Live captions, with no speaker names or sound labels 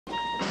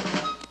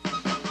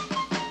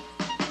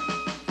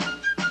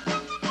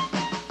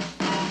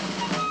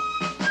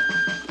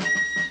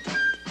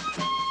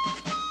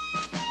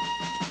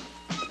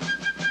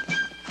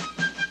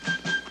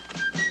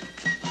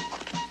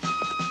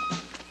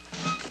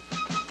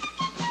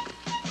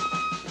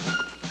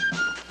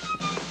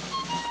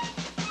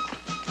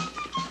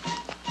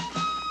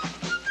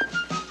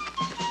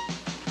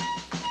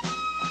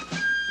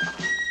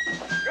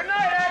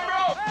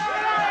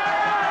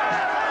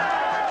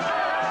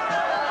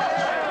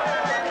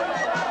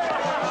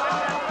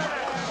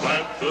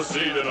the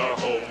seed in our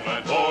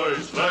homeland,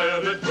 boys.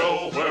 Let it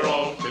grow where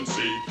all can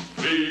see.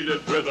 Feed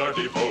it with our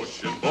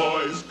devotion,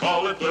 boys.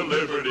 Call it the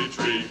Liberty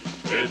Tree.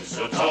 It's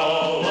a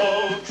tall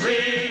old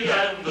tree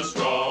and a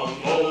strong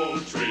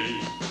old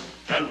tree.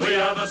 And we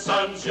are the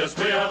sons, yes,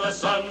 we are the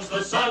sons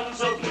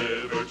of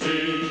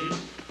liberty.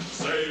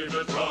 Save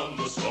it from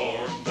the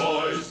storm,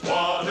 boys.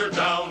 Water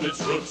down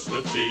its roots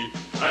with tea.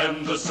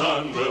 And the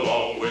sun will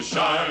always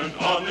shine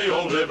on the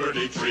old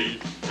Liberty Tree.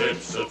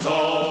 It's a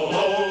tall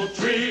old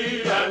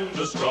tree and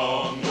a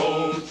strong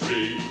old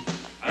tree.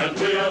 And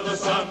we are the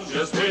sons,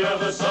 yes, we are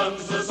the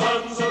sons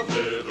of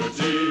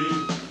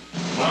liberty.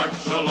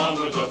 March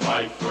along with the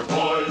fifer,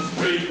 boys.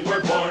 We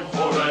were born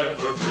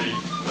forever free.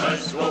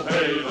 Let's go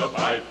pay the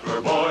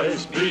piper,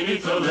 boys,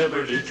 beneath the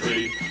Liberty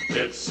Tree.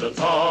 It's a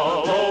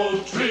tall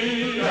old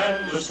tree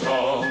and a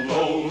strong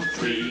old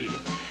tree.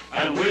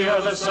 And we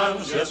are the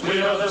sons, yes,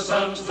 we are the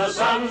sons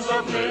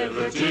of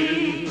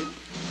liberty.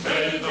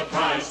 Pay the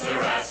price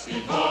they're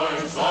asking,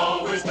 boys.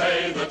 Always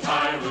pay the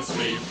tyrant's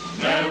fee.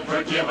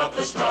 Never give up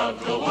the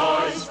struggle,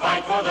 boys.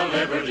 Fight for the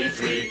Liberty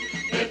Tree.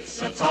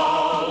 It's a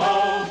tall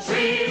old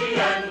tree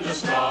and a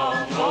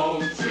strong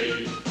old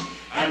tree.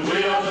 And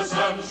we are the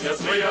sons,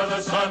 yes, we are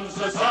the sons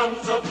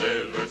of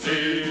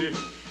liberty.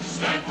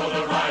 Stand for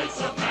the rights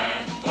of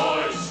man,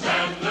 boys.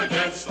 Stand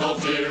against all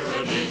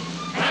tyranny.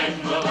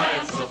 Hang the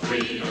lance of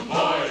freedom,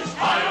 boys,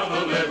 high on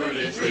the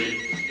Liberty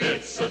Tree.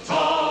 It's a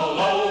tall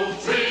old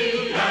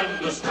tree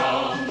and a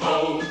strong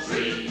old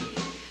tree.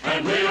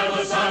 And we are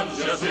the sons,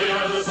 yes, we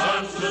are the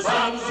sons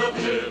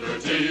of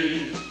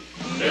liberty.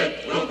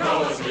 It will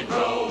grow as we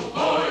grow,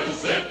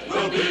 boys. It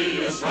will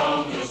be as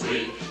strong as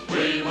we.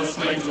 We must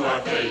cling to our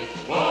faith,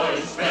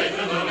 boys, faith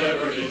in the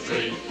Liberty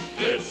Tree.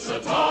 It's a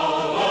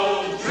tall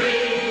old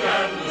tree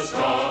and a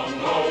strong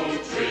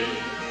old tree.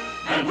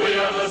 And we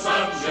are the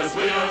sons, yes,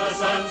 we are the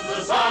sons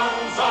of